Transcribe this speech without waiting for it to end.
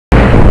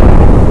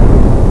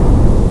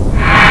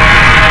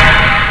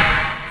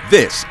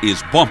This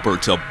is Bumper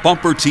to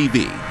Bumper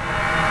TV.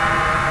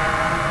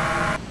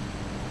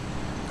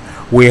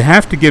 We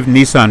have to give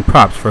Nissan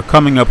props for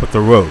coming up with the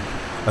Rogue,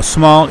 a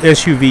small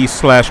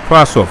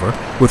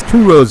SUV/crossover with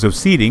 2 rows of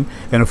seating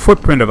and a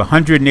footprint of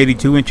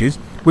 182 inches,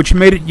 which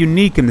made it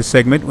unique in the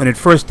segment when it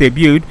first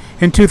debuted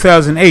in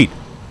 2008.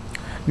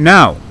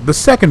 Now, the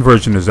second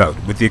version is out,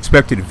 with the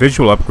expected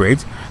visual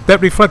upgrades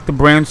that reflect the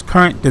brand's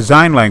current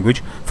design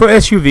language for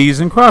SUVs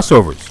and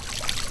crossovers.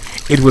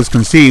 It was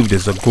conceived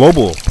as a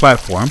global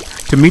platform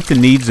to meet the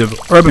needs of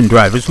urban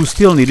drivers who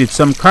still needed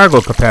some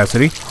cargo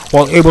capacity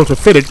while able to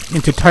fit it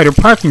into tighter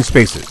parking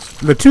spaces.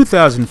 The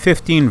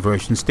 2015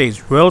 version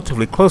stays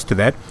relatively close to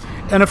that,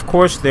 and of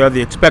course there are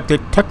the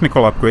expected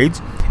technical upgrades,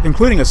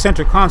 including a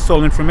center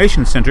console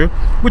information center,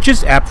 which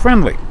is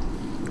app-friendly.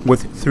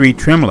 With 3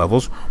 trim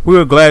levels, we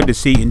were glad to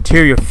see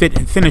interior fit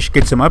and finish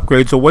get some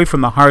upgrades away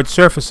from the hard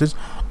surfaces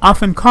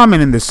often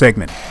common in this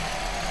segment.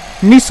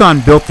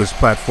 Nissan built this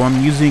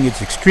platform using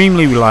its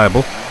extremely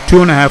reliable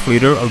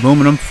 2.5-liter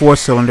aluminum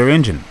 4-cylinder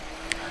engine.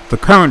 The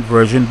current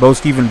version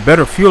boasts even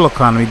better fuel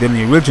economy than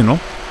the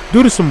original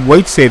due to some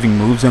weight-saving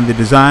moves in the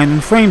design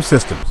and frame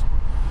systems.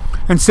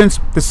 And since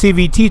the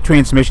CVT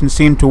transmission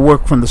seemed to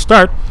work from the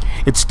start,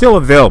 it's still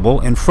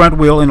available in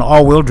front-wheel and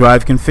all-wheel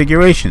drive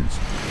configurations.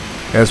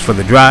 As for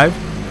the drive,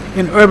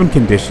 in urban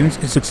conditions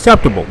it's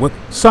acceptable, with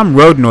some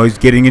road noise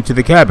getting into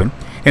the cabin,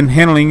 and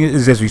handling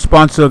is as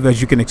responsive as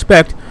you can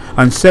expect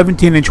on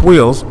 17-inch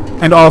wheels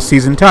and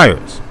all-season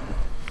tires.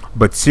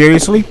 But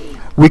seriously,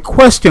 we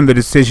question the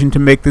decision to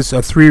make this a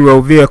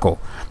 3-row vehicle.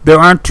 There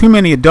aren't too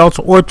many adults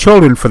or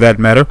children, for that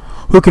matter,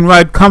 who can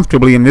ride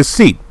comfortably in this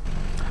seat.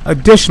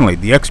 Additionally,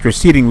 the extra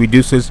seating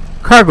reduces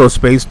cargo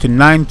space to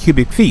 9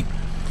 cubic feet,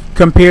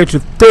 compared to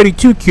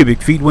 32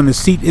 cubic feet when the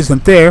seat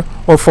isn't there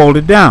or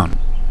folded down.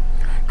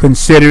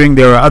 Considering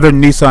there are other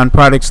Nissan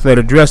products that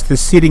address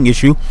this seating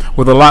issue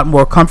with a lot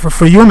more comfort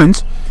for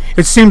humans,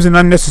 it seems an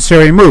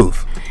unnecessary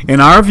move. In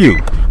our view,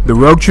 the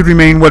Rogue should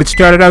remain what it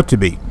started out to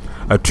be,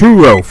 a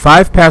 2-row,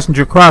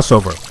 5-passenger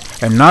crossover,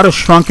 and not a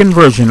shrunken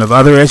version of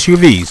other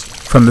SUVs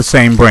from the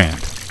same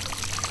brand.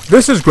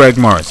 This is Greg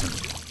Morrison.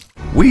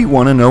 We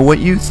want to know what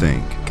you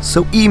think,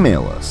 so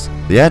email us.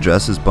 The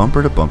address is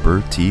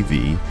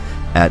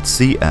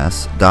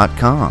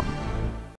bumpertobumpertv@cs.com.